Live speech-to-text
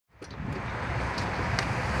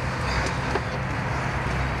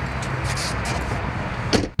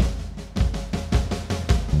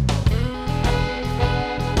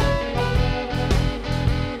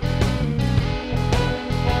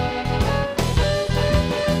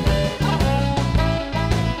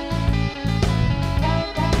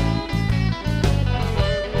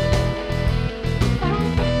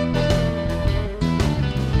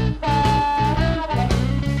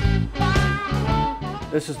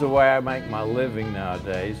This is the way I make my living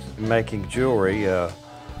nowadays, making jewelry.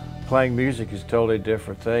 Playing music is a totally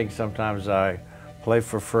different thing. Sometimes I play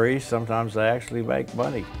for free, sometimes I actually make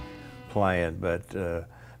money playing, but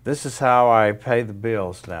this is how I pay the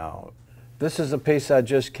bills now. This is a piece I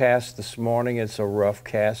just cast this morning. It's a rough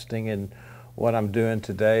casting, and what I'm doing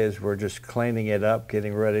today is we're just cleaning it up,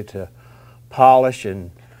 getting ready to polish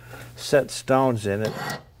and set stones in it.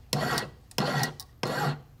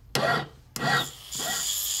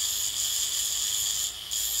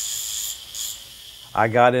 I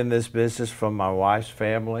got in this business from my wife's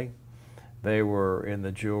family. They were in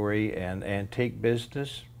the jewelry and antique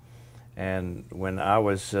business. And when I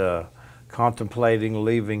was contemplating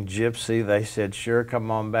leaving Gypsy, they said, sure, come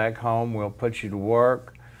on back home, we'll put you to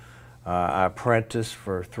work. I apprenticed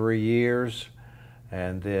for 3 years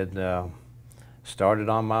and then started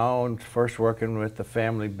on my own, first working with the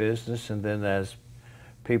family business, and then as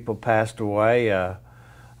people passed away, I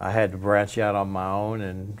had to branch out on my own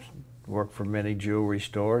and worked for many jewelry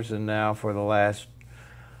stores, and now for the last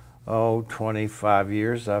 25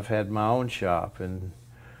 years I've had my own shop, and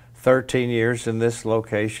 13 years in this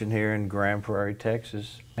location here in Grand Prairie,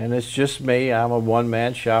 Texas. And it's just me. I'm a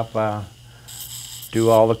one-man shop. I do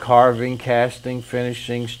all the carving, casting,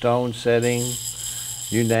 finishing, stone setting,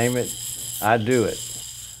 you name it, I do it.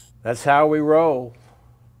 That's how we roll.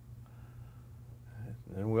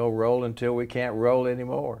 And we'll roll until we can't roll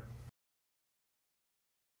anymore.